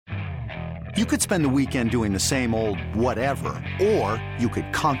You could spend the weekend doing the same old whatever, or you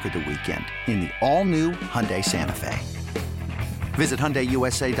could conquer the weekend in the all-new Hyundai Santa Fe. Visit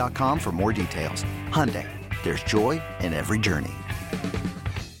HyundaiUSA.com for more details. Hyundai, there's joy in every journey.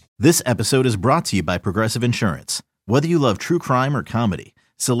 This episode is brought to you by Progressive Insurance. Whether you love true crime or comedy,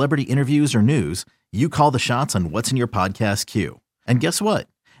 celebrity interviews or news, you call the shots on what's in your podcast queue. And guess what?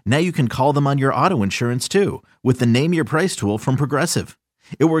 Now you can call them on your auto insurance too with the Name Your Price tool from Progressive.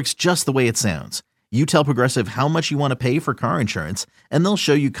 It works just the way it sounds. You tell Progressive how much you want to pay for car insurance, and they'll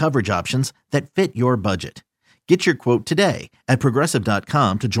show you coverage options that fit your budget. Get your quote today at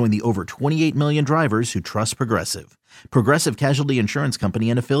Progressive.com to join the over 28 million drivers who trust Progressive. Progressive Casualty Insurance Company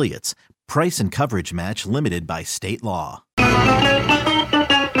and Affiliates. Price and coverage match limited by state law. Good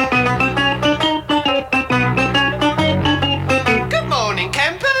morning,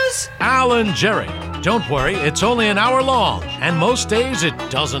 campers. Alan Jerry. Don't worry, it's only an hour long, and most days it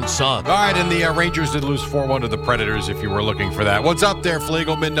doesn't suck. All right, and the Rangers did lose 4-1 to the Predators, if you were looking for that. What's up there,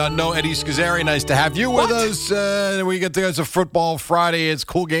 Fliegelman? No Eddie Scazzeri. Nice to have you with us. We get to it's a Football Friday. It's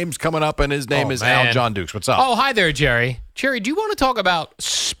cool games coming up, and his name is Al John Dukes. What's up? Oh, hi there, Jerry. Jerry, do you want to talk about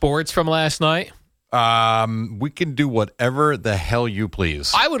sports from last night? We can do whatever the hell you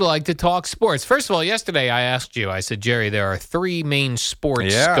please. I would like to talk sports. First of all, yesterday I asked you, I said, Jerry, there are three main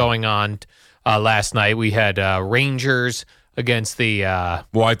sports going on last night. We had Rangers against the...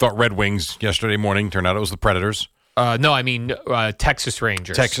 well, I thought Red Wings yesterday morning. Turned out it was the Predators. No, I mean Texas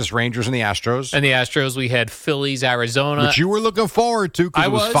Rangers. Texas Rangers and the Astros. And the Astros, we had Phillies, Arizona. Which you were looking forward to because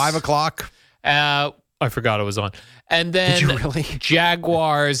it was 5 o'clock. I forgot it was on. And then Did you really?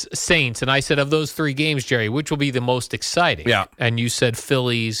 Jaguars, Saints. And I said, of those three games, Jerry, which will be the most exciting? Yeah. And you said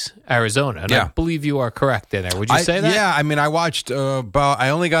Phillies, Arizona. And I believe you are correct in there. Would you say that? Yeah. I mean, I watched I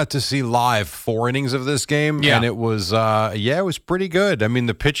only got to see live 4 innings of this game. Yeah. And it was, it was pretty good. I mean,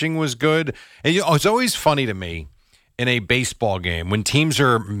 the pitching was good. And it's always funny to me in a baseball game when teams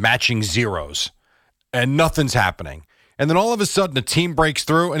are matching zeros and nothing's happening. And then all of a sudden, a team breaks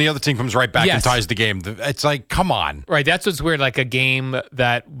through, and the other team comes right back and ties the game. It's like, come on. Right, that's what's weird. Like a game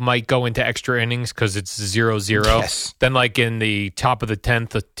that might go into extra innings because it's 0-0. Yes. Then like in the top of the 10th,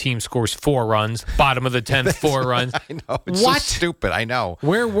 the team scores 4 runs. Bottom of the 10th, 4 runs. I know. It's what? So stupid. I know.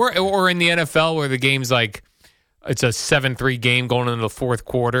 Or in the NFL where the game's like, it's a 7-3 game going into the fourth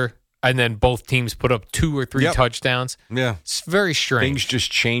quarter. And then both teams put up 2 or 3 touchdowns. Yeah. It's very strange. Things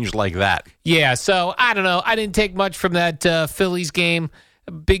just changed like that. Yeah, so I don't know. I didn't take much from that Phillies game.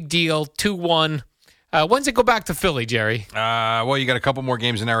 Big deal, 2-1. When's it go back to Philly, Jerry? Well, you got a couple more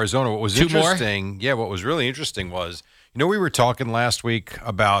games in Arizona. What was 2 interesting, more? Yeah, what was really interesting was, we were talking last week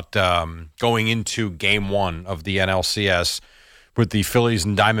about going into game 1 of the NLCS with the Phillies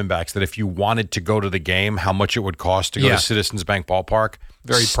and Diamondbacks, that if you wanted to go to the game, how much it would cost to go to Citizens Bank Ballpark.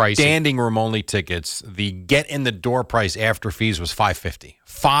 Very pricey. Standing room only tickets, the get-in-the-door price after fees was $550.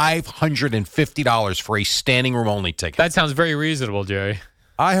 $550 for a standing room only ticket. That sounds very reasonable, Jerry.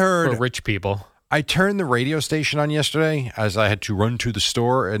 I heard... For rich people. I turned the radio station on yesterday as I had to run to the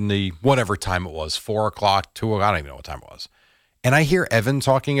store in the whatever time it was, 4 o'clock, 2 o'clock, I don't even know what time it was. And I hear Evan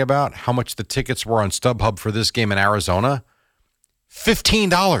talking about how much the tickets were on StubHub for this game in Arizona.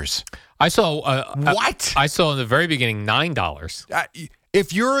 $15. I saw what? I saw in the very beginning $9.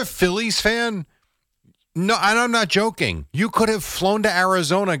 If you're a Phillies fan, no, and I'm not joking. You could have flown to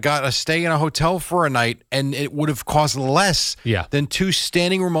Arizona, got a stay in a hotel for a night, and it would have cost less than 2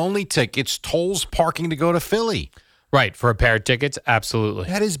 standing room only tickets, tolls, parking to go to Philly. Right, for a pair of tickets, absolutely.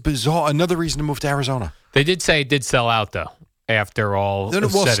 That is bizarre. Another reason to move to Arizona. They did say it did sell out though. After all, well,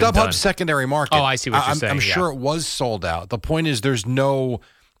 StubHub's secondary market. Oh, I see what you're saying. I'm sure it was sold out. The point is, there's no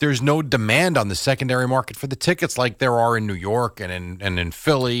demand on the secondary market for the tickets like there are in New York and in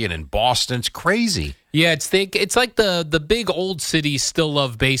Philly and in Boston. It's crazy. Yeah, it's like the big old cities still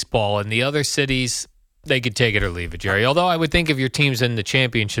love baseball, and the other cities, they could take it or leave it, Jerry. Although I would think if your team's in the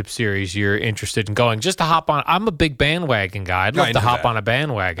championship series, you're interested in going just to hop on. I'm a big bandwagon guy. I'd love to hop on a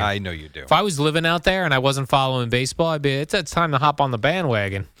bandwagon. I know you do. If I was living out there and I wasn't following baseball, I'd be. It's time to hop on the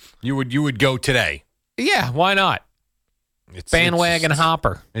bandwagon. You would go today. Yeah, why not? Bandwagon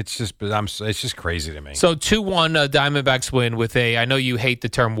hopper. It's just crazy to me. So 2-1 Diamondbacks win with a. I know you hate the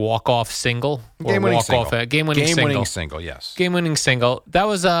term walk-off single. Game-winning single. Game-winning single. Yes. Game-winning single. That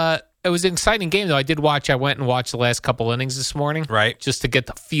was It was an exciting game, though. I went and watched the last couple innings this morning. Right. Just to get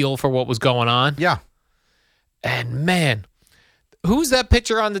the feel for what was going on. Yeah. And, man, who's that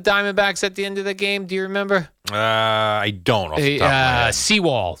pitcher on the Diamondbacks at the end of the game? Do you remember? I don't. Off the top of my head.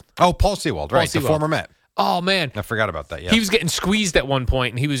 Sewald. Oh, Paul Sewald. Right. The former Met. Oh, man. I forgot about that, yeah. He was getting squeezed at one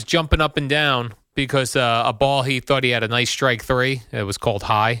point, and he was jumping up and down because a ball he thought he had a nice strike 3. It was called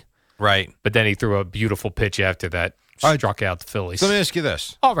high. Right. But then he threw a beautiful pitch after that, All right. struck out the Phillies. So let me ask you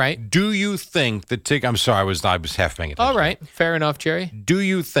this. All right. Do you think the ticket? I'm sorry, I was half paying attention. All right. Fair enough, Jerry. Do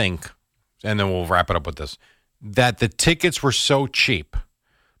you think, and then we'll wrap it up with this, that the tickets were so cheap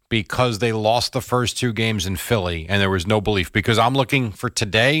because they lost the first 2 games in Philly and there was no belief? Because I'm looking for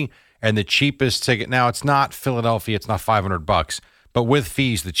today, and the cheapest ticket now, it's not Philadelphia, it's not $500, but with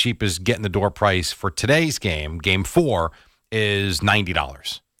fees, the cheapest get in the door price for today's game, game 4, is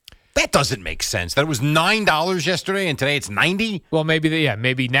 $90. That doesn't make sense. That it was $9 yesterday and today it's $90. Well,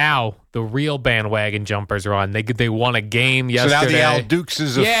 maybe now the real bandwagon jumpers are on. They won a game So yesterday. now the Al Dukes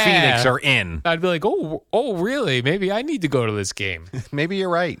of Phoenix are in. I'd be like, oh, really? Maybe I need to go to this game. Maybe you're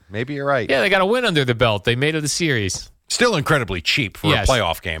right. Yeah, they got a win under the belt. They made it a series. Still incredibly cheap for Yes. a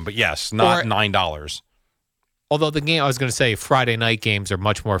playoff game, but yes, not $9. Although the game, I was going to say, Friday night games are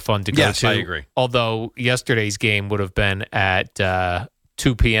much more fun to go Yes, to. I agree. Although yesterday's game would have been at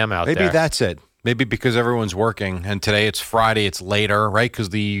 2 p.m. out there. Maybe that's it. Maybe because everyone's working, and today it's Friday, it's later, right?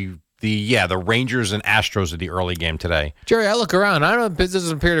 Because the Rangers and Astros are the early game today. Jerry, I look around. I don't. It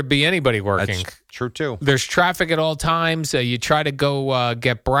doesn't appear to be anybody working. That's true too. There's traffic at all times. You try to go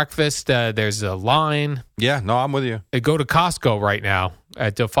get breakfast. There's a line. Yeah, no, I'm with you. Go to Costco right now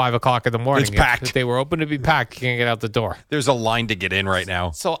at 5 o'clock in the morning. It's packed. If they were open to be packed, you can't get out the door. There's a line to get in right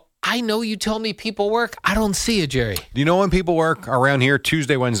now. So I know you tell me people work. I don't see it, Jerry. Do you know when people work around here?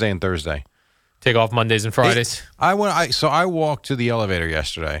 Tuesday, Wednesday, and Thursday. Take off Mondays and Fridays. I walked to the elevator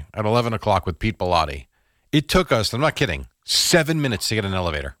yesterday at 11 o'clock with Pete Bellotti. It took us, I'm not kidding, 7 minutes to get an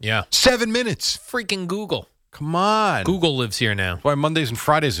elevator. Yeah. 7 minutes. Freaking Google. Come on. Google lives here now. That's why Mondays and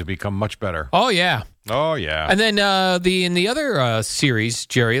Fridays have become much better. Oh, yeah. Oh, yeah. And then in the other series,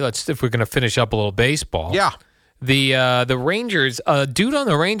 Jerry, if we're going to finish up a little baseball. Yeah. The Rangers, dude on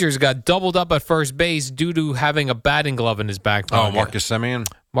the Rangers got doubled up at first base due to having a batting glove in his back pocket. Oh, Marcus Semien?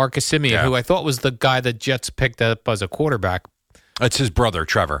 Marcus Semien, Yeah. who I thought was the guy that Jets picked up as a quarterback. That's his brother,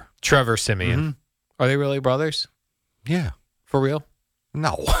 Trevor. Trevor Semien. Mm-hmm. Are they really brothers? Yeah. For real?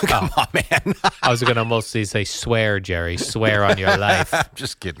 No. Come on, man. I was going to mostly say swear, Jerry. Swear on your life. I'm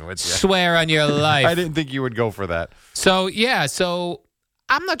just kidding with you. Swear on your life. I didn't think you would go for that. So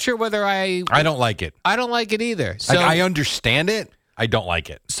I'm not sure whether I don't like it. I don't like it either. So Like, I understand it. I don't like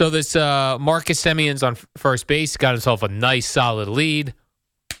it. So this Marcus Semien's on first base, got himself a nice solid lead.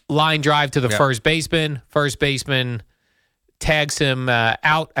 Line drive to the first baseman. First baseman tags him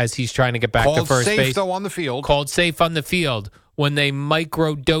out as he's trying to get back to first safe, base. though, on the field. Called safe on the field. When they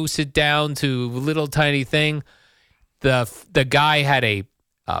microdose it down to little tiny thing, the guy had a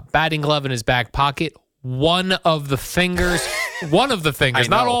batting glove in his back pocket. One of the fingers,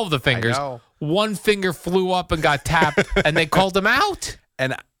 not all of the fingers. One finger flew up and got tapped, and they called him out.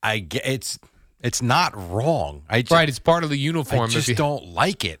 And I get it's not wrong. Right, it's part of the uniform. I just don't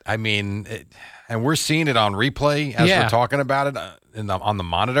like it. I mean, and we're seeing it on replay as we're talking about it on the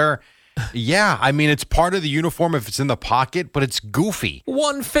monitor. Yeah, I mean, it's part of the uniform if it's in the pocket, but it's goofy.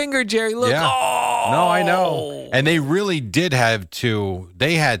 One finger, Jerry. Look. Yeah. Oh. No, I know. And they really had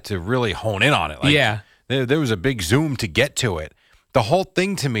to really hone in on it. Like, there was a big zoom to get to it. The whole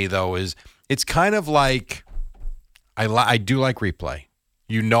thing to me, though, is it's kind of like I do like replay.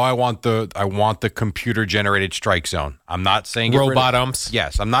 You know, I want the computer generated strike zone. I'm not saying robot umps.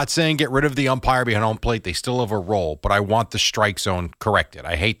 Yes, I'm not saying get rid of the umpire behind home plate. They still have a role, but I want the strike zone corrected.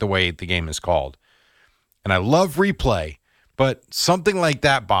 I hate the way the game is called, and I love replay. But something like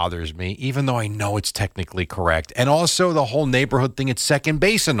that bothers me, even though I know it's technically correct. And also the whole neighborhood thing at second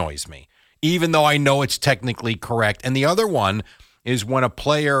base annoys me, even though I know it's technically correct. And the other one is when a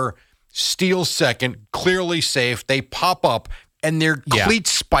player steals second, clearly safe, they pop up, and their cleat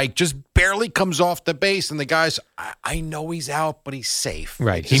spike just barely comes off the base, and the guy's, I know he's out, but he's safe.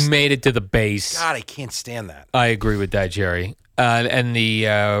 Right. He made it to the base. God, I can't stand that. I agree with that, Jerry. And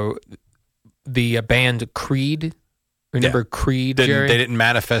the band Creed, remember Creed, Jerry? They didn't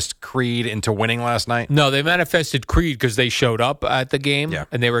manifest Creed into winning last night? No, they manifested Creed because they showed up at the game,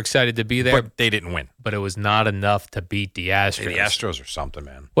 and they were excited to be there. But they didn't win. But it was not enough to beat the Astros. The Astros are something,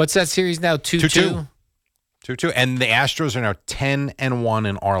 man. What's that series now? 2-2? 2-2. And the Astros are now 10-1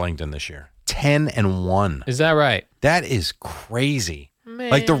 in Arlington this year. 10-1. Is that right? That is crazy.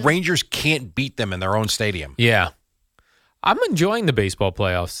 Man. Like the Rangers can't beat them in their own stadium. Yeah. I'm enjoying the baseball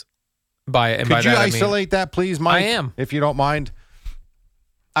playoffs. Could you isolate that, please, Mike? I am. If you don't mind.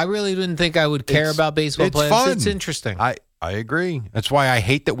 I really didn't think I would care about baseball playoffs. Fun. It's interesting. I agree. That's why I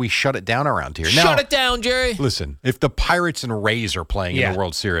hate that we shut it down around here. Shut it down, Jerry. Listen, if the Pirates and Rays are playing in the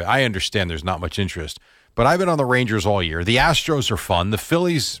World Series, I understand there's not much interest. But I've been on the Rangers all year. The Astros are fun. The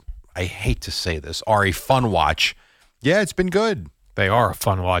Phillies, I hate to say this, are a fun watch. Yeah, it's been good. They are a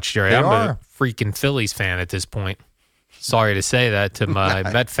fun watch, Jerry. I'm a freaking Phillies fan at this point. Sorry to say that to my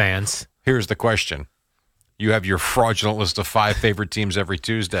Met fans. Here's the question. You have your fraudulent list of 5 favorite teams every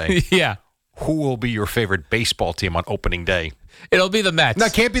Tuesday. Yeah. Who will be your favorite baseball team on opening day? It'll be the Mets. No,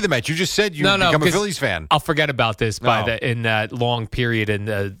 it can't be the Mets. You just said you become a Phillies fan. I'll forget about this in that long period in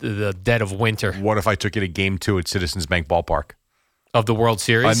the dead of winter. What if I took you to Game 2 at Citizens Bank Ballpark? Of the World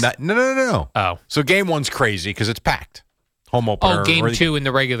Series? No. Oh. So Game 1's crazy because it's packed. Home opener. Oh, Game 2 in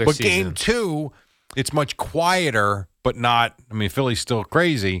the regular season. But Game 2, it's much quieter, but not, Philly's still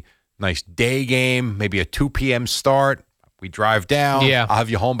crazy. Nice day game, maybe a 2 p.m. start. We drive down. Yeah. I'll have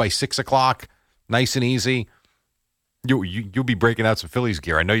you home by 6 o'clock. Nice and easy. You'll be breaking out some Phillies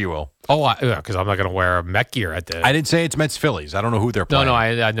gear. I know you will. Oh, because I'm not going to wear a Met gear at the... I didn't say it's Mets Phillies. I don't know who they're playing. No,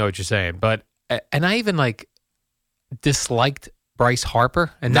 I know what you're saying. But and I even disliked Bryce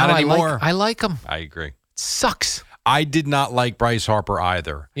Harper. And not now anymore. I like him. I agree. It sucks. I did not like Bryce Harper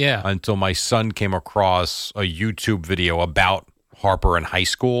either. Yeah. Until my son came across a YouTube video about Harper in high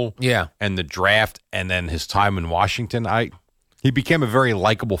school. Yeah. And the draft and then his time in Washington. He became a very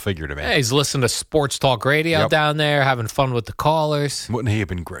likable figure to me. Yeah, he's listening to sports talk radio down there, having fun with the callers. Wouldn't he have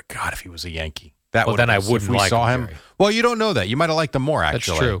been great? God, if he was a Yankee. Then I wouldn't if we like saw him. him. Well, you don't know that. You might have liked him more,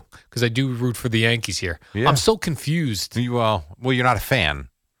 actually. That's true, because I do root for the Yankees here. Yeah. I'm so confused. Well, you're not a fan.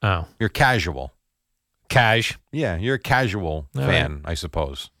 Oh. You're casual. Cash. Yeah, you're a casual All fan, right. I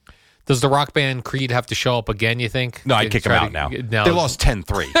suppose. Does the rock band Creed have to show up again, you think? No, I'd kick him out now. No. They lost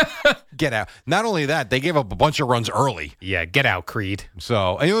 10-3. Get out. Not only that, they gave up a bunch of runs early. Yeah, get out, Creed.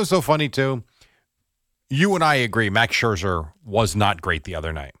 So, and it was so funny, too. You and I agree, Max Scherzer was not great the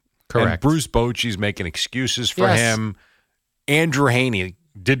other night. Correct. And Bruce Bochy's making excuses for him. Andrew Haney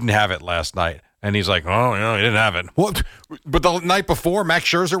didn't have it last night. And he's like, oh, no, he didn't have it. What? But the night before, Max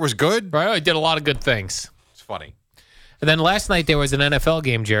Scherzer was good? Right, he did a lot of good things. It's funny. And then last night there was an NFL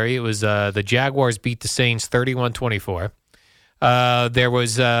game, Jerry. It was the Jaguars beat the Saints 31-24. There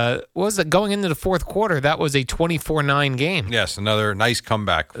was going into the fourth quarter, that was a 24-9 game. Yes, another nice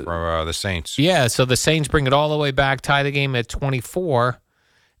comeback for the Saints. Yeah, so the Saints bring it all the way back, tie the game at 24.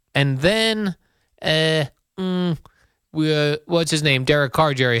 And then, what's his name? Derek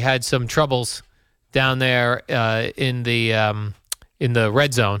Carr, Jerry, had some troubles down there in the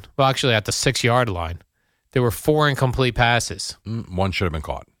red zone. Well, actually at the 6-yard line. There were 4 incomplete passes. One should have been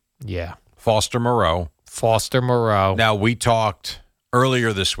caught. Yeah. Foster Moreau. Now, we talked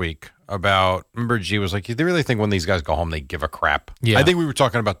earlier this week about, remember G was like, they really think when these guys go home, they give a crap. Yeah. I think we were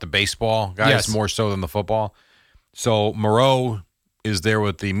talking about the baseball guys more so than the football. So Moreau is there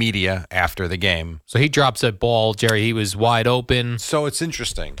with the media after the game. So he drops that ball, Jerry. He was wide open. So it's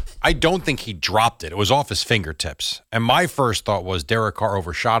interesting. I don't think he dropped it. It was off his fingertips. And my first thought was Derek Carr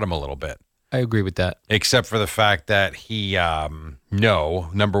overshot him a little bit. I agree with that. Except for the fact that he,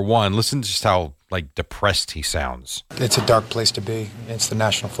 number one, listen to just how, depressed he sounds. It's a dark place to be. It's the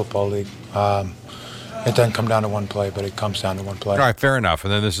National Football League. It doesn't come down to one play, but it comes down to one play. All right, fair enough.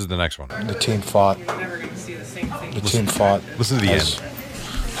 And then this is the next one. The team fought. Listen to the as end.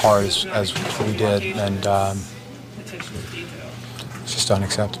 hard as we did, and it's just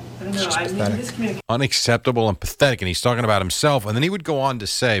unacceptable. It's just pathetic. Unacceptable and pathetic. And he's talking about himself. And then he would go on to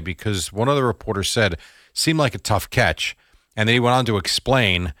say, because one of the reporters said, seemed like a tough catch. And then he went on to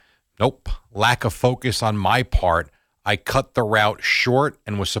explain, nope, lack of focus on my part. I cut the route short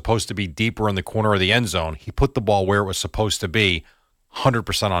and was supposed to be deeper in the corner of the end zone. He put the ball where it was supposed to be,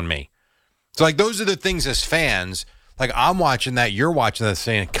 100% on me. So, those are the things as fans, I'm watching that, you're watching that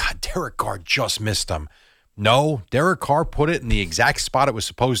saying, God, Derek Carr just missed him. No, Derek Carr put it in the exact spot it was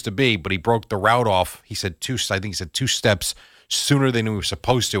supposed to be, but he broke the route off. He said 2 steps sooner than he was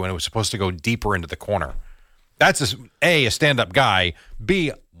supposed to, and it was supposed to go deeper into the corner. That's A, a stand-up guy.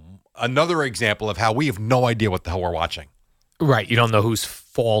 B, another example of how we have no idea what the hell we're watching. Right. You don't know whose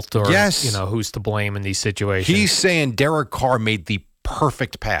fault or Yes. who's to blame in these situations. He's saying Derek Carr made the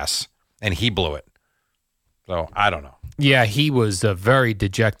perfect pass, and he blew it. So, I don't know. Yeah, he was very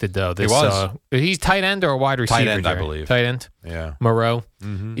dejected, though. He was. He's tight end or a wide receiver? Tight end, I Jerry? believe. Tight end? Yeah. Moreau?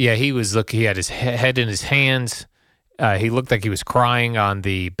 Mm-hmm. Yeah, he was, he had his head in his hands. He looked like he was crying on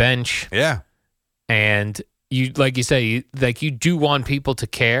the bench. Yeah. And you, like you say, you do want people to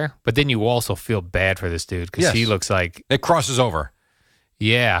care, but then you also feel bad for this dude because he looks like... It crosses over.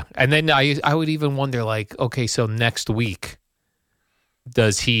 Yeah. And then I would even wonder, okay, so next week,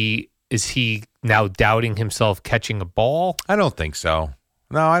 is he now doubting himself catching a ball? I don't think so.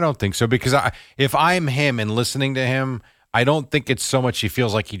 No, I don't think so. Because if I'm him and listening to him, I don't think it's so much he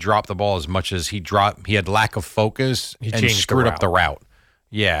feels like he dropped the ball as much as he had lack of focus and screwed up the route.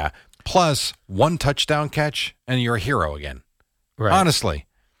 Yeah. Plus, 1 touchdown catch, and you're a hero again. Right. Honestly.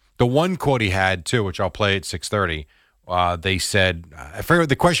 The one quote he had, too, which I'll play at 6:30, they said, I forget,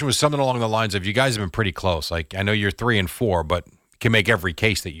 the question was something along the lines of, you guys have been pretty close. Like, I know you're 3-4, but can make every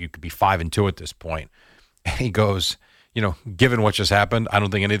case that you could be 5-2 at this point. And he goes, given what just happened, I don't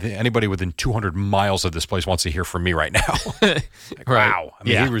think anybody within 200 miles of this place wants to hear from me right now. Like, Right. Wow. I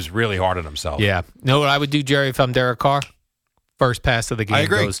mean, he was really hard on himself. Yeah. Know what I would do, Jerry, if I'm Derek Carr? First pass of the I game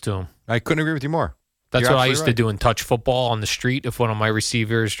agree. goes to him. I couldn't agree with you more. That's You're what I absolutely used to do in touch football on the street. If one of my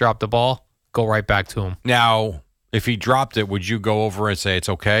receivers dropped the ball, go right back to him. Now, if he dropped it, would you go over and say it's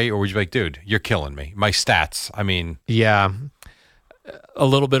okay? Or would you be like, dude, you're killing me? My stats. I mean. Yeah. A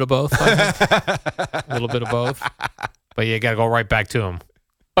little bit of both. I think. A little bit of both. But you got to go right back to him.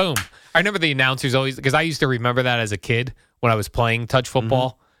 Boom. I remember the announcers always, because I used to remember that as a kid when I was playing touch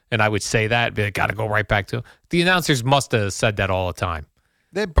football, and I would say that, but I got to go right back to him. The announcers must have said that all the time.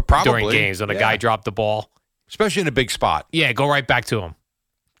 They probably. During games when a guy dropped the ball. Especially in a big spot. Yeah, go right back to him.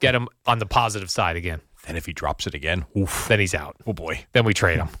 Get him on the positive side again. And if he drops it again, oof. Then he's out. Oh, boy. Then we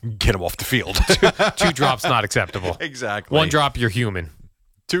trade him. Get him off the field. Two drops, not acceptable. Exactly. One drop, you're human.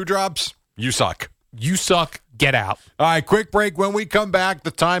 2 drops, you suck. You suck. Get out. All right, quick break. When we come back,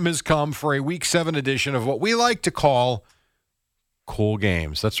 the time has come for a Week 7 edition of what we like to call Cool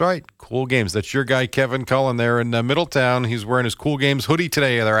Games. That's right, Cool Games. That's your guy, Kevin Cullen, there in Middletown. He's wearing his Cool Games hoodie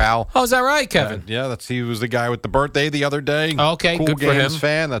today, there, Al. Oh, is that right, Kevin? Yeah, he was the guy with the birthday the other day. Okay, cool good for Games him.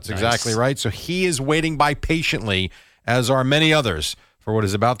 fan. That's Nice. exactly right. So he is waiting by patiently, as are many others, for what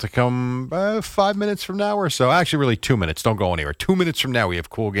is about to come 5 minutes from now or so. Actually, really 2 minutes. Don't go anywhere. 2 minutes from now, we have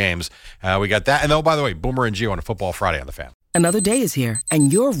Cool Games. We got that. And, oh, by the way, Boomer and Gio on a Football Friday on the Fan. Another day is here,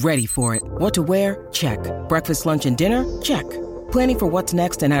 and you're ready for it. What to wear? Check. Breakfast, lunch, and dinner? Check. Planning for what's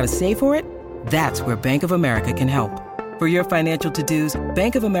next and how to save for it? That's where Bank of America can help. For your financial to-dos,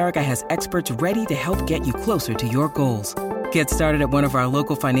 Bank of America has experts ready to help get you closer to your goals. Get started at one of our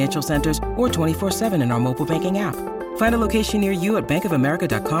local financial centers or 24/7 in our mobile banking app. Find a location near you at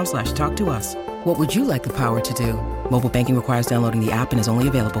bankofamerica.com/talktous. What would you like the power to do? Mobile banking requires downloading the app and is only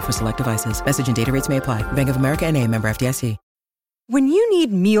available for select devices. Message and data rates may apply. Bank of America NA, member FDIC. When you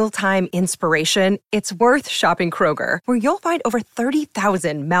need mealtime inspiration, it's worth shopping Kroger, where you'll find over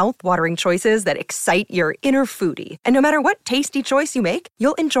 30,000 mouth-watering choices that excite your inner foodie. And no matter what tasty choice you make,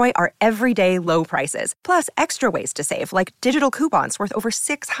 you'll enjoy our everyday low prices, plus extra ways to save, like digital coupons worth over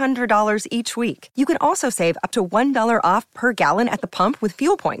 $600 each week. You can also save up to $1 off per gallon at the pump with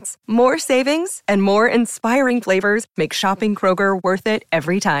fuel points. More savings and more inspiring flavors make shopping Kroger worth it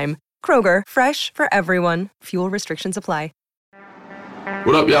every time. Kroger, fresh for everyone. Fuel restrictions apply.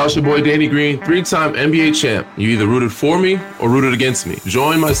 What up, y'all? It's your boy Danny Green, 3-time NBA champ. You either rooted for me or rooted against me.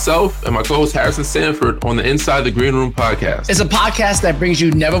 Join myself and my co-host Harrison Sanford on the Inside the Green Room podcast. It's a podcast that brings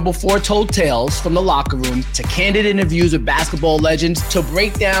you never-before-told tales from the locker room to candid interviews with basketball legends to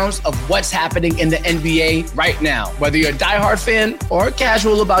breakdowns of what's happening in the NBA right now. Whether you're a diehard fan or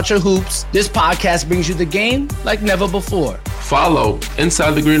casual about your hoops, this podcast brings you the game like never before. Follow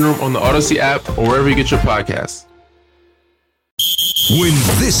Inside the Green Room on the Odyssey app or wherever you get your podcasts. When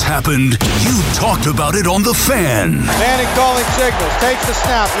this happened, you talked about it on The Fan. Manning calling signals, takes the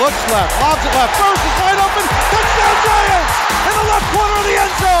snap, looks left, lobs it left, first is wide open, touchdown Giants! In the left corner of the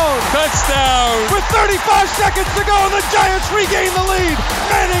end zone! Touchdown! With 35 seconds to go, the Giants regain the lead!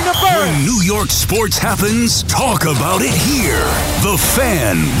 Manning to Burris! When New York sports happens, talk about it here. The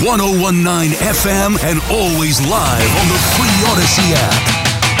Fan, 101.9 FM, and always live on the free Odyssey app.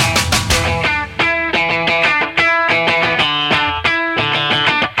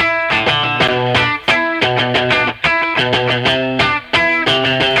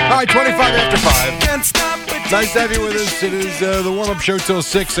 Nice to have you with us. It is the warm-up show till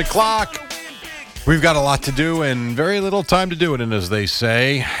 6 o'clock. We've got a lot to do and very little time to do it in, as they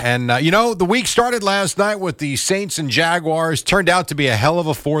say. And, the week started last night with the Saints and Jaguars. Turned out to be a hell of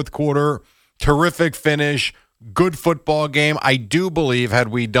a fourth quarter. Terrific finish. Good football game. I do believe had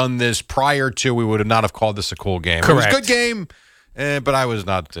we done this prior to, we would not have called this a cool game. Correct. It was a good game, but I was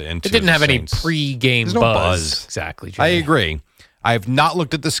not into it. It didn't have Saints. any pre-game There's no buzz. Exactly, Jimmy. I agree. I have not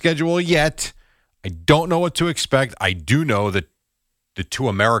looked at the schedule yet. I don't know what to expect. I do know that the two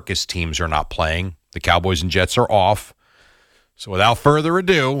Americas teams are not playing. The Cowboys and Jets are off. So without further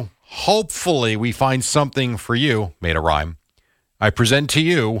ado, hopefully we find something for you. Made a rhyme. I present to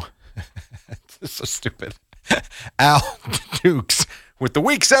you, this is so stupid, Al Dukes with the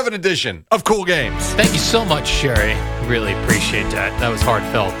Week 7 edition of Cool Games. Thank you so much, Sherry. Really appreciate that. That was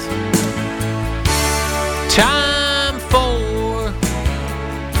heartfelt. Time for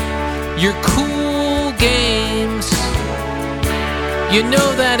your cool games. You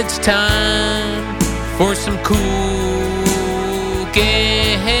know that it's time for some cool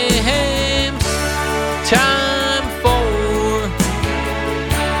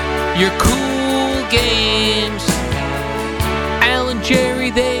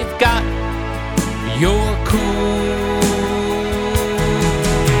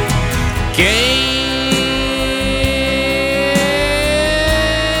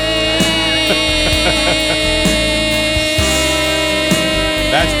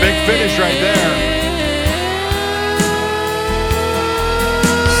That's big finish right there.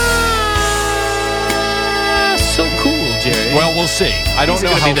 So cool, Jerry. Well, we'll see. I don't These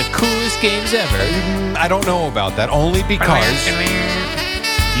know are how. gonna be the coolest games ever. I don't know about that. Only because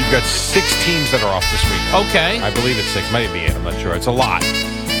you've got 6 teams that are off this week. Okay. I believe it's 6. Might be 8. I'm not sure. It's a lot.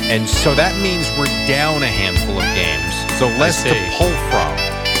 And so that means we're down a handful of games. So less to pull from.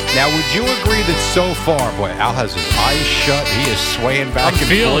 Now, would you agree that so far, boy, Al has his eyes shut. He is swaying back and forth.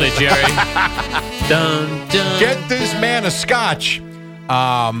 I'm feeling it, Jerry. Dun, dun. Get this man a scotch.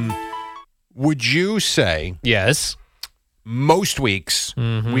 Would you say yes? Most weeks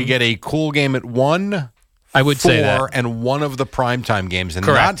we get a cool game at 1, I would 4, say that. and one of the primetime games, and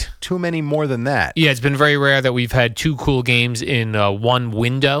Correct. not too many more than that. Yeah, it's been very rare that we've had 2 cool games in one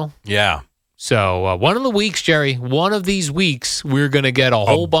window. Yeah. So one of the weeks, Jerry, one of these weeks, we're going to get a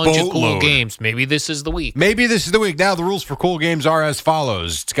whole bunch of cool games. Maybe this is the week. Maybe this is the week. Now, the rules for cool games are as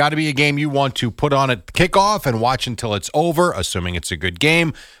follows. It's got to be a game you want to put on at kickoff and watch until it's over, assuming it's a good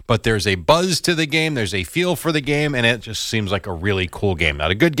game. But there's a buzz to the game. There's a feel for the game, and it just seems like a really cool game.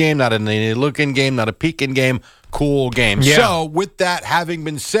 Not a good game, not a looking game, not a peeking game. Cool game. Yeah. So, with that having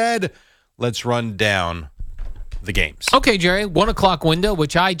been said, let's run down the games. Okay, Jerry, 1 o'clock window,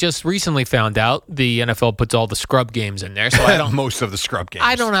 which I just recently found out the NFL puts all the scrub games in there. So I don't most of the scrub games.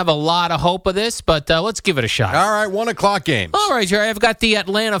 I don't have a lot of hope of this, but let's give it a shot. All right, 1 o'clock games. All right, Jerry, I've got the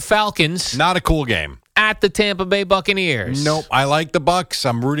Atlanta Falcons Not a cool game. at the Tampa Bay Buccaneers. Nope. I like the Bucks.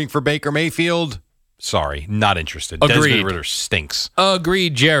 I'm rooting for Baker Mayfield. Sorry, not interested. Agreed. Desmond Ridder stinks.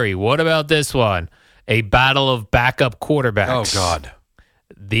 Agreed, Jerry. What about this one? A battle of backup quarterbacks. Oh, God.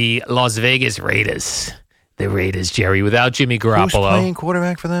 The Las Vegas Raiders. The Raiders, Jerry, without Jimmy Garoppolo. Who's playing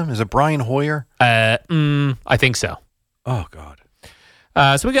quarterback for them? Is it Brian Hoyer? I think so. Oh, God.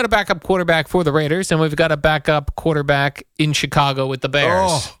 So we got a backup quarterback for the Raiders, and we've got a backup quarterback in Chicago with the Bears.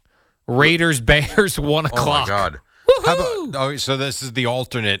 Oh. Raiders, Bears, 1 o'clock. Oh, my God. How about, so this is the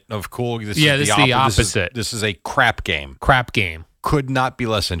alternate of cool. This Yeah, is this is the opposite. This is a crap game. Crap game. Could not be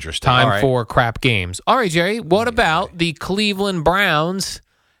less interesting. Time All right. for crap games. All right, Jerry, what about the Cleveland Browns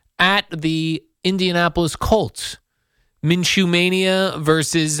at the Indianapolis Colts? Minshew Mania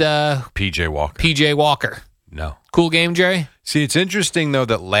versus P.J. Walker. P.J. Walker. No. Cool game, Jerry? See, it's interesting, though,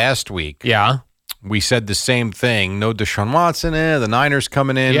 that last week Yeah. we said the same thing. No Deshaun Watson the Niners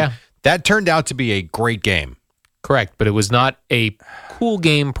coming in. Yeah. That turned out to be a great game. Correct, but it was not a cool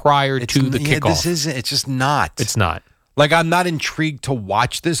game prior to the kickoff. It's just not. It's not. Like, I'm not intrigued to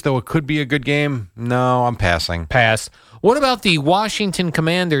watch this, though it could be a good game. No, I'm passing. Pass. What about the Washington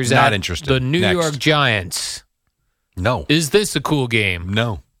Commanders Not at interested. the New Next. York Giants? No. Is this a cool game?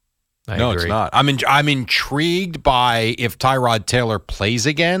 No. I No, agree. it's not. I'm intrigued by if Tyrod Taylor plays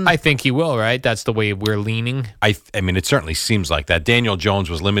again. I think he will, right? That's the way we're leaning. I mean, it certainly seems like that. Daniel Jones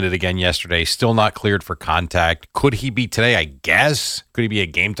was limited again yesterday, still not cleared for contact. Could he be today? I guess. Could he be a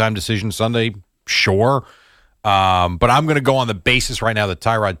game time decision Sunday? Sure. But I'm going to go on the basis right now that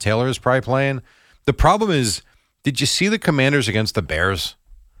Tyrod Taylor is probably playing. The problem is, did you see the Commanders against the Bears?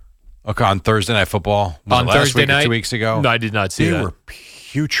 Okay, on Thursday Night Football? Was On it last Thursday week or night? 2 weeks ago? No, I did not see they that. were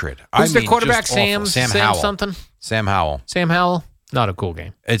putrid. Who's their mean, quarterback? just awful. Sam Howell. something? Sam Howell. Sam Howell? Not a cool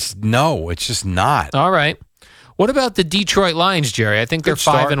game. It's just not. All right. What about the Detroit Lions, Jerry? I think they're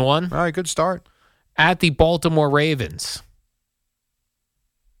 5-1 All right, good start. at the Baltimore Ravens.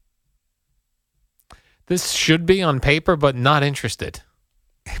 This should be on paper, but not interested.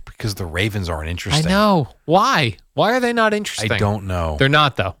 Because the Ravens aren't interesting. I know. Why? Why are they not interesting? I don't know. They're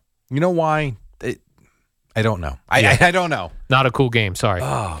not, though. You know why? I don't know. Yeah. I don't know. Not a cool game. Sorry.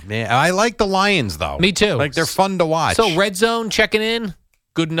 Oh, man. I like the Lions, though. Me too. Like, they're fun to watch. So, red zone checking in,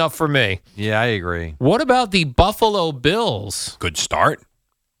 good enough for me. Yeah, I agree. What about the Buffalo Bills Good start.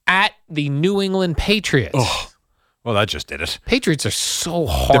 at the New England Patriots? Oh, well, that just did it. Patriots are so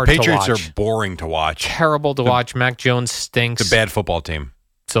hard The Patriots to watch. are boring to watch. Terrible to watch. Mac Jones stinks. It's a bad football team.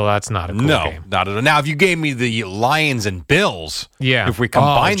 So that's not a cool No, game. not at all. Now, if you gave me the Lions and Bills, Yeah. if we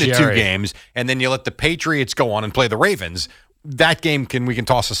combine the two Jerry. games and then you let the Patriots go on and play the Ravens, that game we can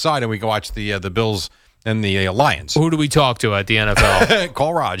toss aside and we can watch the Bills and the Lions. Who do we talk to at the NFL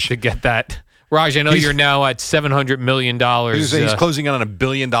Call Raj. to get that? Raj, I know you're now at $700 million. He's closing in on $1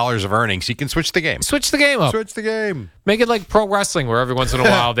 billion of earnings. He can switch the game. Switch the game up. Switch the game. Make it like pro wrestling, where every once in a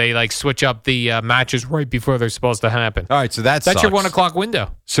while they like switch up the matches right before they're supposed to happen. All right, so that's your 1 o'clock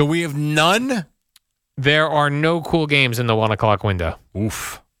window. So we have none. There are no cool games in the 1 o'clock window.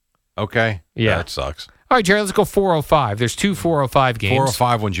 Oof. Okay. Yeah. That sucks. All right, Jerry, let's go 405. There's two 405 games.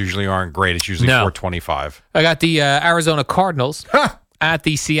 405 ones usually aren't great. It's usually 425. I got the Arizona Cardinals at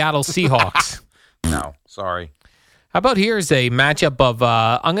the Seattle Seahawks. No, sorry. How about here's a matchup of,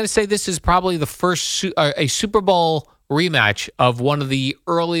 I'm going to say this is probably the first a Super Bowl rematch of one of the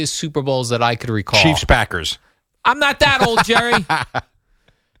earliest Super Bowls that I could recall. Chiefs-Packers. I'm not that old, Jerry.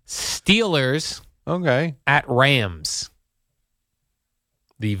 Steelers at Rams.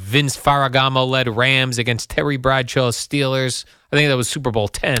 The Vince Ferragamo-led Rams against Terry Bradshaw's Steelers. I think that was Super Bowl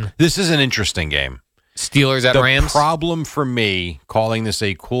 10. This is an interesting game. Steelers at Rams? The problem for me calling this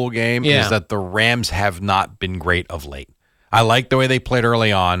a cool game is that the Rams have not been great of late. I like the way they played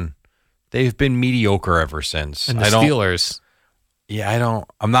early on. They've been mediocre ever since. And the Steelers. Yeah,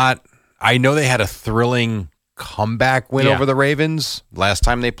 I know they had a thrilling comeback win over the Ravens last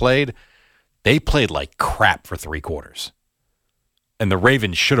time they played. They played like crap for 3 quarters. And the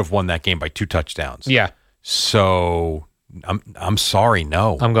Ravens should have won that game by 2 touchdowns. Yeah. So I'm sorry,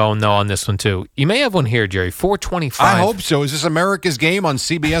 no. I'm going no on this one too. You may have one here, Jerry. 425. I hope so. Is this America's game on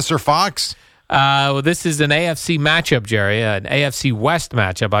CBS or Fox? Well, this is an AFC matchup, Jerry. An AFC West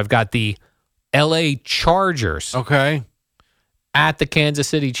matchup. I've got the L.A. Chargers. Okay. At the Kansas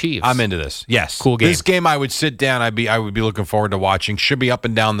City Chiefs. I'm into this. Yes. Cool game. This game I would sit down. I would be looking forward to watching. Should be up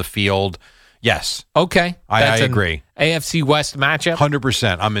and down the field. Yes. Okay. I agree. AFC West matchup.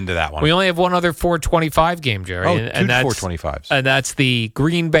 100%. I'm into that one. We only have one other 425 game, Jerry. Oh, and that's 425s. And that's the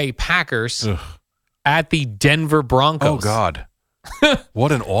Green Bay Packers at the Denver Broncos. Oh, God.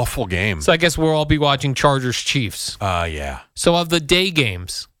 What an awful game. So I guess we'll all be watching Chargers-Chiefs. Yeah. So of the day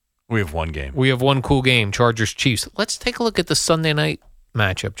games. We have one game. We have one cool game, Chargers-Chiefs. Let's take a look at the Sunday night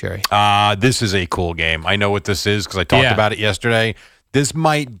matchup, Jerry. This is a cool game. I know what this is because I talked about it yesterday. This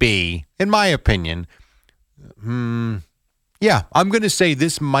might be, in my opinion, I'm going to say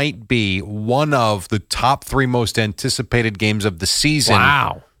this might be one of the top 3 most anticipated games of the season.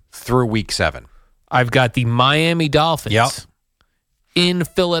 Wow. Through week 7. I've got the Miami Dolphins in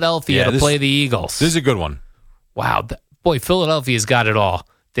Philadelphia to play the Eagles. This is a good one. Wow. Boy, Philadelphia's got it all.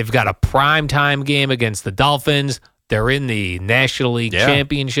 They've got a primetime game against the Dolphins. They're in the National League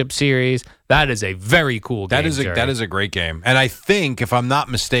Championship Series. That is a very cool game. That is a great game. And I think, if I'm not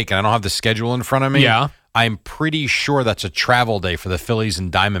mistaken, I don't have the schedule in front of me. Yeah. I'm pretty sure that's a travel day for the Phillies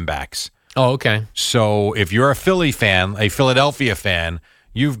and Diamondbacks. Oh, okay. So if you're a Philly fan, a Philadelphia fan,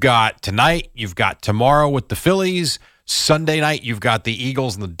 you've got tonight, you've got tomorrow with the Phillies. Sunday night, you've got the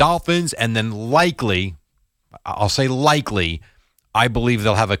Eagles and the Dolphins. And then likely, I'll say likely, I believe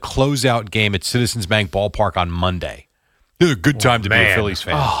they'll have a closeout game at Citizens Bank Ballpark on Monday. It's a good time to be a Phillies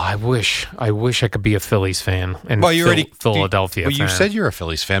fan. Oh, I wish I could be a Phillies fan and Philadelphia fan. You said you're a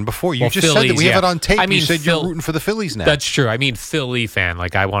Phillies fan before. You just Phillies, said that. We have it on tape. I mean, you said you're rooting for the Phillies now. That's true. I mean, Philly fan.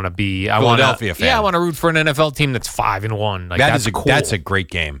 Like, I want to be Philadelphia fan. Yeah, I want to root for an NFL team that's 5-1. Like, that's cool. That's a great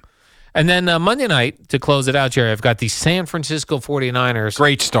game. And then Monday night, to close it out, Jerry, I've got the San Francisco 49ers.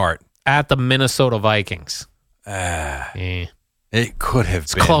 Great start. At the Minnesota Vikings. It could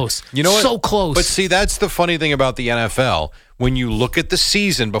have been. Close. You know what? So close. But see, that's the funny thing about the NFL. When you look at the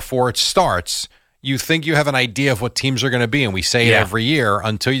season before it starts, you think you have an idea of what teams are going to be. And we say it every year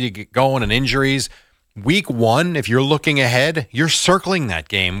until you get going and injuries. Week 1, if you're looking ahead, you're circling that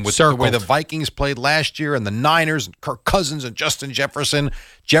game with the way the Vikings played last year and the Niners, and Kirk Cousins and Justin Jefferson.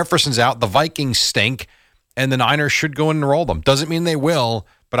 Jefferson's out. The Vikings stink. And the Niners should go in and roll them. Doesn't mean they will,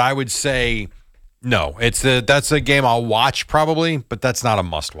 but I would say... No, that's a game I'll watch probably, but that's not a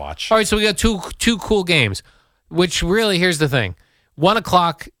must watch. All right, so we got two cool games, which really, here's the thing. 1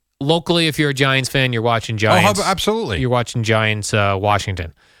 o'clock locally, if you're a Giants fan, you're watching Giants. Oh, absolutely. You're watching Giants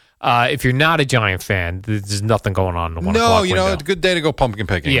Washington. If you're not a Giant fan, there's nothing going on in the 1 o'clock window. It's a good day to go pumpkin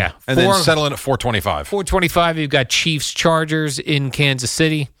picking. Yeah. And then settle in at 4:25. 4:25, you've got Chiefs-Chargers in Kansas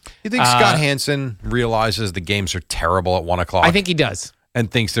City. You think Scott Hansen realizes the games are terrible at 1 o'clock? I think he does. And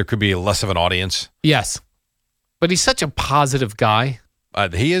thinks there could be less of an audience? Yes. But he's such a positive guy.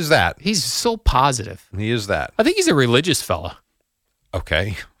 He is that. He's so positive. He is that. I think he's a religious fella.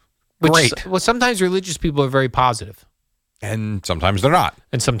 Okay. Great. Well, sometimes religious people are very positive. And sometimes they're not.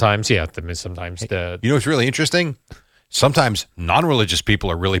 And sometimes, sometimes the... You know what's really interesting? Sometimes non-religious people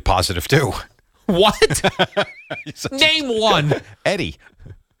are really positive, too. What? Name one. Eddie.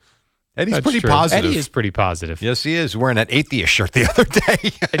 Eddie's That's pretty true. positive. Eddie is pretty positive. Yes, he is. Wearing that atheist shirt the other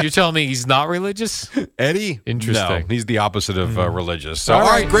day. And you're telling me he's not religious? Eddie? Interesting. No, he's the opposite of religious. So, All all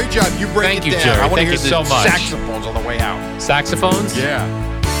right. right, great job. You break Thank it you, down. Jerry. I want to Thank hear you so the much. saxophones on the way out. Saxophones? Yeah.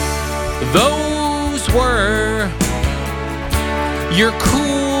 Those were your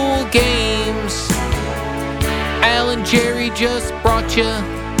cool games. Al and Jerry just brought you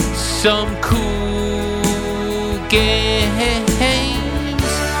some cool games.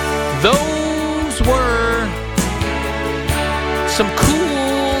 Those were some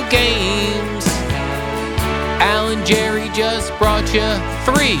cool games. Al and Jerry just brought you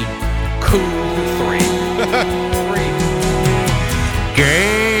 3 cool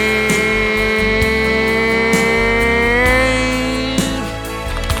games.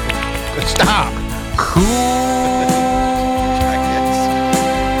 Stop. Cool.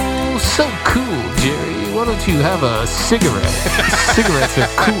 So cool, Jerry. Why don't you have a cigarette? Cigarettes are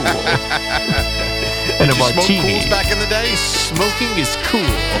cool. And a martini. Smoke back in the day? Smoking is cool.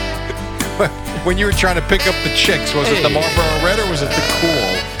 When you were trying to pick up the chicks, was it the Marlboro Red or was it the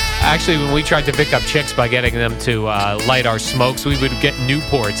Cool? Actually, when we tried to pick up chicks by getting them to light our smokes, we would get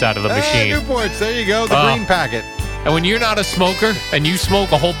Newports out of the machine. Newports, there you go, the green packet. And when you're not a smoker and you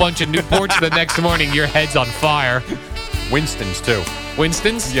smoke a whole bunch of Newports, the next morning your head's on fire. Winston's too.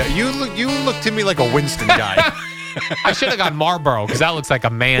 Winston's? Yeah, you look to me like a Winston guy. I should have gone Marlboro because that looks like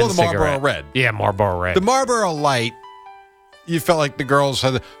a man's cigarette. Marlboro Red. Yeah, Marlboro Red. The Marlboro Light, you felt like the girls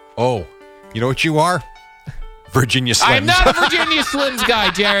had, you know what you are? Virginia Slims. I'm not a Virginia Slims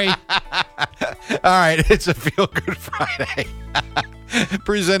guy, Jerry. All right, it's a Feel Good Friday.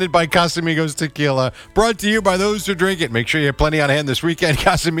 Presented by Casamigos Tequila. Brought to you by those who drink it. Make sure you have plenty on hand this weekend.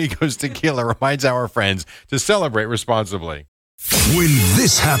 Casamigos Tequila reminds our friends to celebrate responsibly. When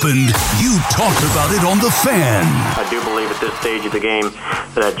this happened, you talked about it on The Fan. I do believe at this stage of the game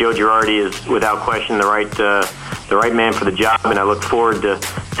that Joe Girardi is without question the right man for the job, and I look forward to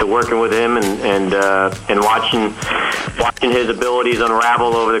working with him and watching his abilities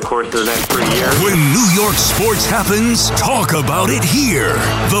unravel over the course of the next 3 years. When New York sports happens, talk about it here.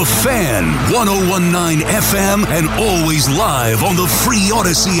 The Fan, 101.9 FM, and always live on the free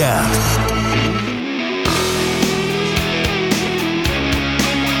Odyssey app.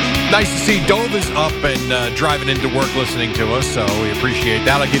 Nice to see Dove is up and driving into work listening to us, so we appreciate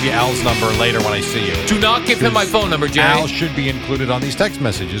that. I'll give you Al's number later when I see you. Do not give him my phone number, Jerry. Al should be included on these text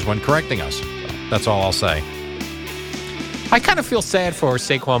messages when correcting us. That's all I'll say. I kind of feel sad for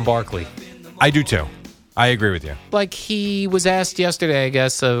Saquon Barkley. I do too. I agree with you. Like he was asked yesterday, I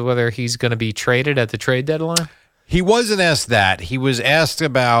guess, whether he's going to be traded at the trade deadline. He wasn't asked that. He was asked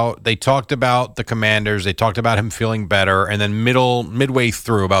about, they talked about the Commanders. They talked about him feeling better. And then midway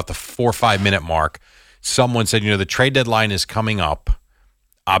through, about the 4 or 5 minute mark, someone said, the trade deadline is coming up.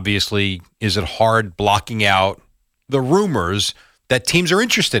 Obviously, is it hard blocking out the rumors that teams are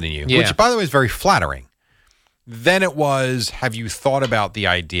interested in you? Yeah. Which, by the way, is very flattering. Then it was, have you thought about the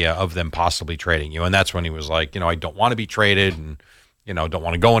idea of them possibly trading you? And that's when he was like, I don't want to be traded and don't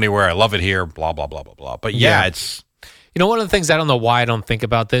want to go anywhere. I love it here, blah, blah, blah, blah, blah. But yeah, it's... one of the things, I don't know why I don't think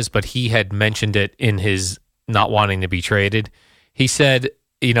about this, but he had mentioned it in his not wanting to be traded. He said,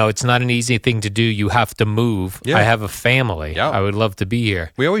 it's not an easy thing to do. You have to move. Yeah. I have a family. Yeah. I would love to be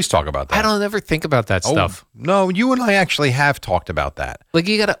here. We always talk about that. I don't ever think about that stuff. No, you and I actually have talked about that. Like,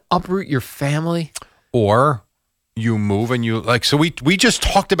 you got to uproot your family? Or you move and you, so we just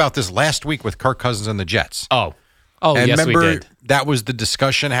talked about this last week with Kirk Cousins and the Jets. Oh, and yes, remember, we did. That was the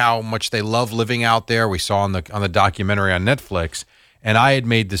discussion, how much they love living out there. We saw on the documentary on Netflix. And I had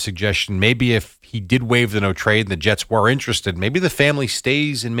made the suggestion, maybe if he did waive the no trade and the Jets were interested, maybe the family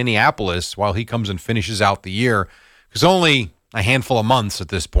stays in Minneapolis while he comes and finishes out the year. Because only a handful of months at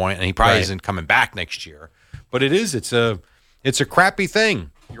this point, and he probably isn't coming back next year. But it's a crappy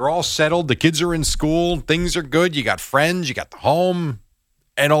thing. You're all settled. The kids are in school. Things are good. You got friends. You got the home.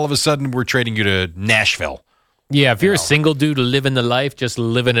 And all of a sudden, we're trading you to Nashville. Yeah, if you're a single dude living the life, just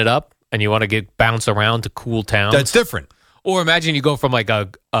living it up, and you want to bounce around to cool towns. That's different. Or imagine you go from like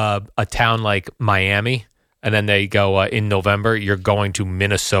a town like Miami, and then they go in November, you're going to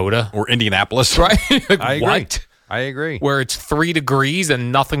Minnesota. Or Indianapolis. Right? I agree. What? I agree. Where it's 3 degrees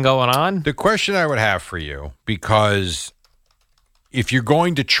and nothing going on? The question I would have for you, because if you're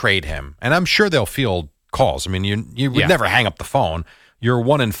going to trade him, and I'm sure they'll field calls. I mean, you would never hang up the phone. You're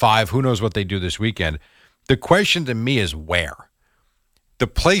 1-5. Who knows what they do this weekend? The question to me is where? The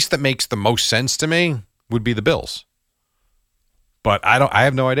place that makes the most sense to me would be the Bills. But I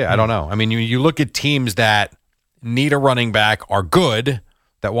have no idea. I don't know. I mean, you look at teams that need a running back, are good,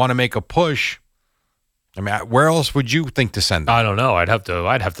 that want to make a push. I mean, where else would you think to send them? I don't know. I'd have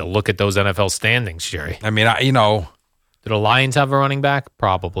to look at those NFL standings, Jerry. I mean, do the Lions have a running back?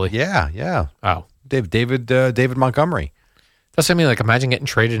 Probably. Yeah. Oh, David Montgomery. That's what I mean. Like, imagine getting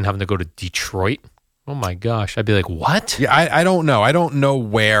traded and having to go to Detroit. Oh my gosh, I'd be like, what? Yeah, I don't know. I don't know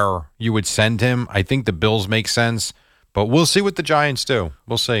where you would send him. I think the Bills make sense, But we'll see what the Giants do.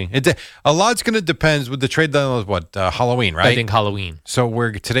 We'll see. A lot's going to depend with the trade deadline. What Halloween, right? I think Halloween. So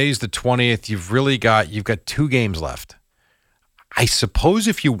today's the 20th. You've got 2 games left. I suppose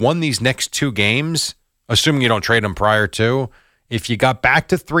if you won these next 2 games, assuming you don't trade them prior to, if you got back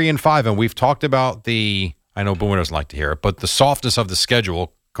to 3-5, and we've talked about I know Boomer doesn't like to hear it, but the softness of the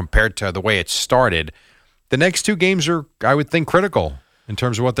schedule compared to the way it started, the next 2 games are, I would think, critical in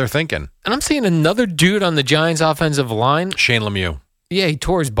terms of what they're thinking. And I'm seeing another dude on the Giants offensive line. Shane Lemieux. Yeah, he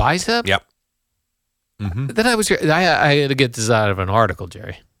tore his bicep. Yep. Mm-hmm. Then I had to get this out of an article,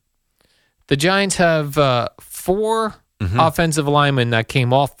 Jerry. The Giants have 4 offensive linemen that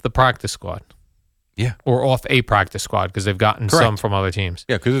came off the practice squad. Yeah. Or off a practice squad because they've gotten some from other teams.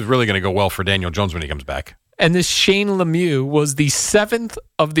 Yeah, because it's really going to go well for Daniel Jones when he comes back. And this Shane Lemieux was the 7th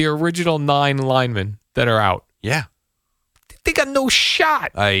of the original 9 linemen that are out. Yeah. They got no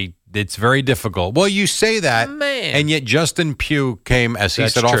shot. It's very difficult. Well, you say that, Man. and yet Justin Pugh came, as he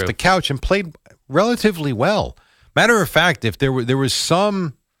said, off the couch and played relatively well. Matter of fact, if there was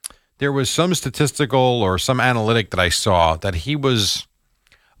some statistical or some analytic that I saw that he was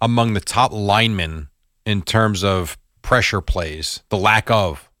among the top linemen in terms of pressure plays, the lack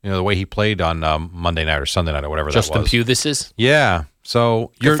of, the way he played on Monday night or Sunday night or whatever Justin that was. Justin Pugh, this is? Yeah.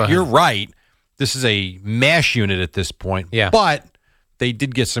 So you're right. This is a mash unit at this point. Yeah. But they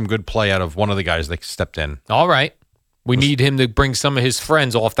did get some good play out of one of the guys that stepped in. All right. We need him to bring some of his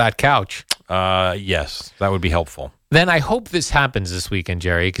friends off that couch. Yes, that would be helpful. Then I hope this happens this weekend,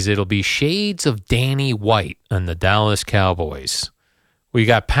 Jerry, because it'll be shades of Danny White and the Dallas Cowboys. We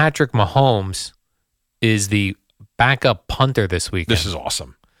got Patrick Mahomes is the backup punter this weekend. This is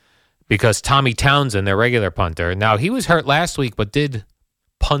awesome. Because Tommy Townsend, their regular punter, now he was hurt last week, but did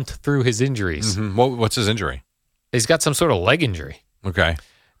punt through his injuries. Mm-hmm. What's his injury? He's got some sort of leg injury. Okay.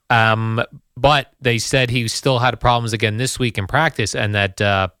 But they said he still had problems again this week in practice, and that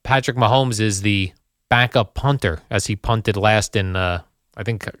Patrick Mahomes is the backup punter as he punted last in, I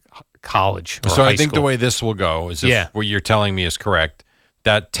think, college. Or so high I think school. the way this will go is if what you're telling me is correct,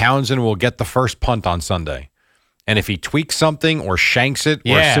 that Townsend will get the first punt on Sunday. And if he tweaks something or shanks it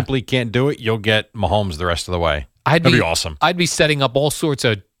or simply can't do it, you'll get Mahomes the rest of the way. That'd be awesome. I'd be setting up all sorts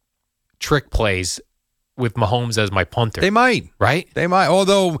of trick plays with Mahomes as my punter. They might. Right? They might.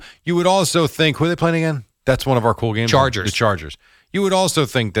 Although you would also think, who are they playing again? That's one of our cool games. Chargers. The Chargers. You would also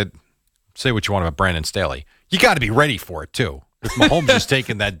think that, say what you want about Brandon Staley, you got to be ready for it too. If Mahomes is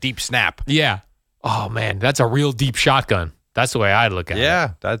taking that deep snap. Yeah. Oh, man, that's a real deep shotgun. That's the way I look at it.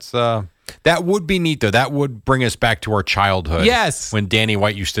 Yeah, that's that would be neat, though. That would bring us back to our childhood. Yes. When Danny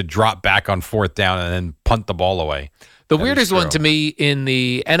White used to drop back on 4th down and then punt the ball away. The weirdest one to me in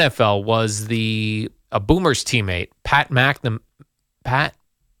the NFL was a Boomer's teammate, Pat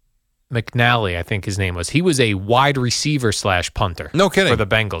McNally, I think his name was. He was a wide receiver / punter. No kidding. For the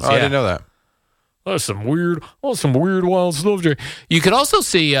Bengals. I didn't know that. That's some weird wild stuff, Jerry. You could also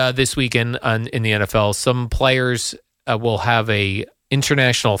see this weekend in the NFL, some players will have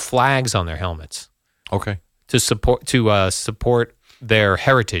international flags on their helmets. Okay. To support their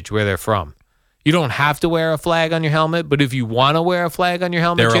heritage, where they're from. You don't have to wear a flag on your helmet, but if you want to wear a flag on your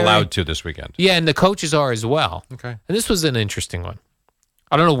helmet, they're Jerry, allowed to this weekend. Yeah, and the coaches are as well. Okay. And this was an interesting one.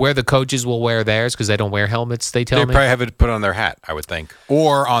 I don't know where the coaches will wear theirs because they don't wear helmets, they tell me. They probably have it put on their hat, I would think,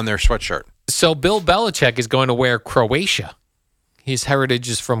 or on their sweatshirt. So Bill Belichick is going to wear Croatia. His heritage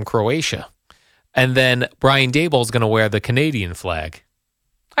is from Croatia. And then Brian Daboll is going to wear the Canadian flag.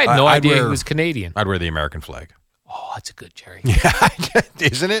 I had no idea he was Canadian. I'd wear the American flag. Oh, that's a good, Jerry. Yeah,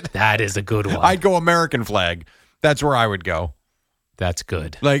 isn't it? That is a good one. I'd go American flag. That's where I would go. That's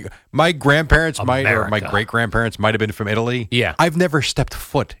good. Like my grandparents or my America. great-grandparents might have been from Italy. Yeah. I've never stepped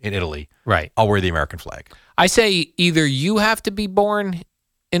foot in Italy. Right. I'll wear the American flag. I say either you have to be born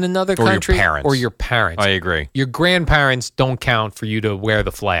in another country or your parents. I agree. Your grandparents don't count for you to wear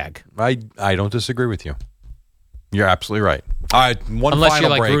the flag. I don't disagree with you. You're absolutely right. Unless you're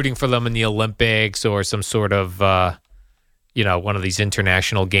like rooting for them in the Olympics or some sort of, one of these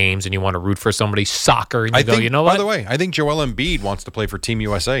international games, and you want to root for somebody, soccer, and you know what? By the way, I think Joel Embiid wants to play for Team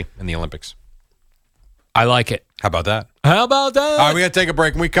USA in the Olympics. I like it. How about that? How about that? All right, we got to take a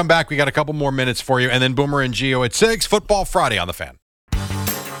break. When we come back, we got a couple more minutes for you, and then Boomer and Gio at 6, Football Friday on The Fan.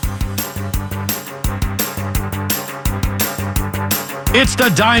 It's the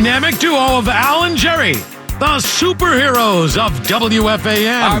dynamic duo of Al and Jerry, the superheroes of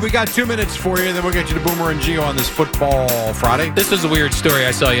WFAN. All right, we got 2 minutes for you, then we'll get you to Boomer and Gio on this Football Friday. This was a weird story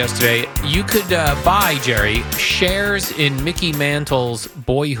I saw yesterday. You could buy, Jerry, shares in Mickey Mantle's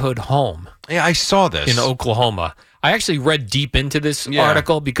boyhood home. Yeah, I saw this. In Oklahoma. I actually read deep into this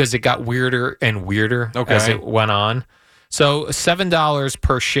article because it got weirder and weirder as it went on. So $7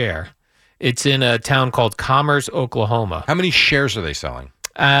 per share. It's in a town called Commerce, Oklahoma. How many shares are they selling?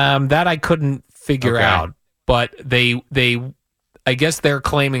 That I couldn't figure out, but they I guess they're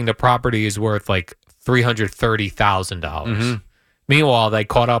claiming the property is worth like $330,000. Meanwhile, they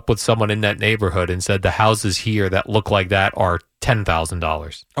caught up with someone in that neighborhood and said the houses here that look like that are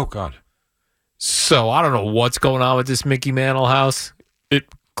 $10,000. Oh, God. So I don't know what's going on with this Mickey Mantle house. It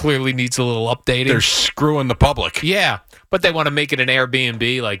clearly needs a little updating. They're screwing the public. Yeah, but they want to make it an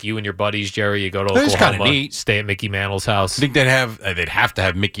Airbnb, like you and your buddies, Jerry. You go to That's Oklahoma, kind of neat. Stay at Mickey Mantle's house. I think they'd have to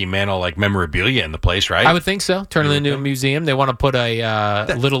have Mickey Mantle like memorabilia in the place, right? I would think so. Turn it into a museum. They want to put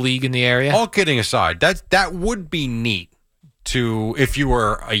a Little League in the area. All kidding aside, that would be neat to, if you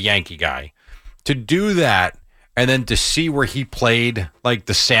were a Yankee guy, to do that and then to see where he played, like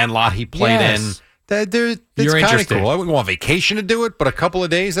the Sandlot he played in. That's kind of cool. I wouldn't go on vacation to do it, but a couple of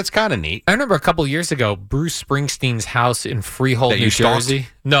days, that's kind of neat. I remember a couple of years ago, Bruce Springsteen's house in Freehold, New Jersey.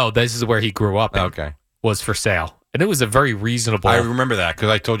 No, this is where he grew up. Was for sale, and it was a very reasonable. I remember that because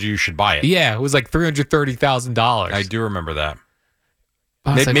I told you should buy it. Yeah, it was like $330,000. I do remember that.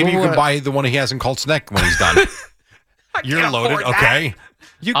 Maybe you could buy the one he has in Colts Neck when he's done. You're loaded, okay?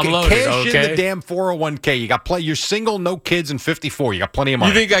 You I'm can loaded, cash in okay? the damn 401k. You got You're single, no kids, and 54. You got plenty of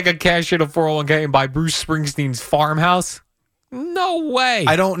money. You think I could cash in a 401k and buy Bruce Springsteen's farmhouse? No way.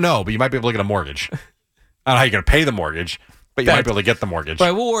 I don't know, but you might be able to get a mortgage. I don't know how you're going to pay the mortgage, but you might be able to get the mortgage.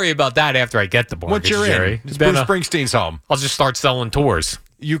 But we'll worry about that after I get the mortgage. Once you're Jerry. in, it's Bruce Springsteen's home. I'll just start selling tours.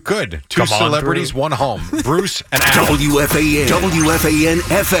 You could. Two celebrities, one home. Bruce and Adam. WFAN, WFAN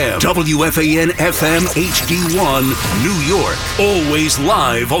FM, WFAN FM HD1, New York. Always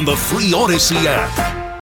live on the free Odyssey app.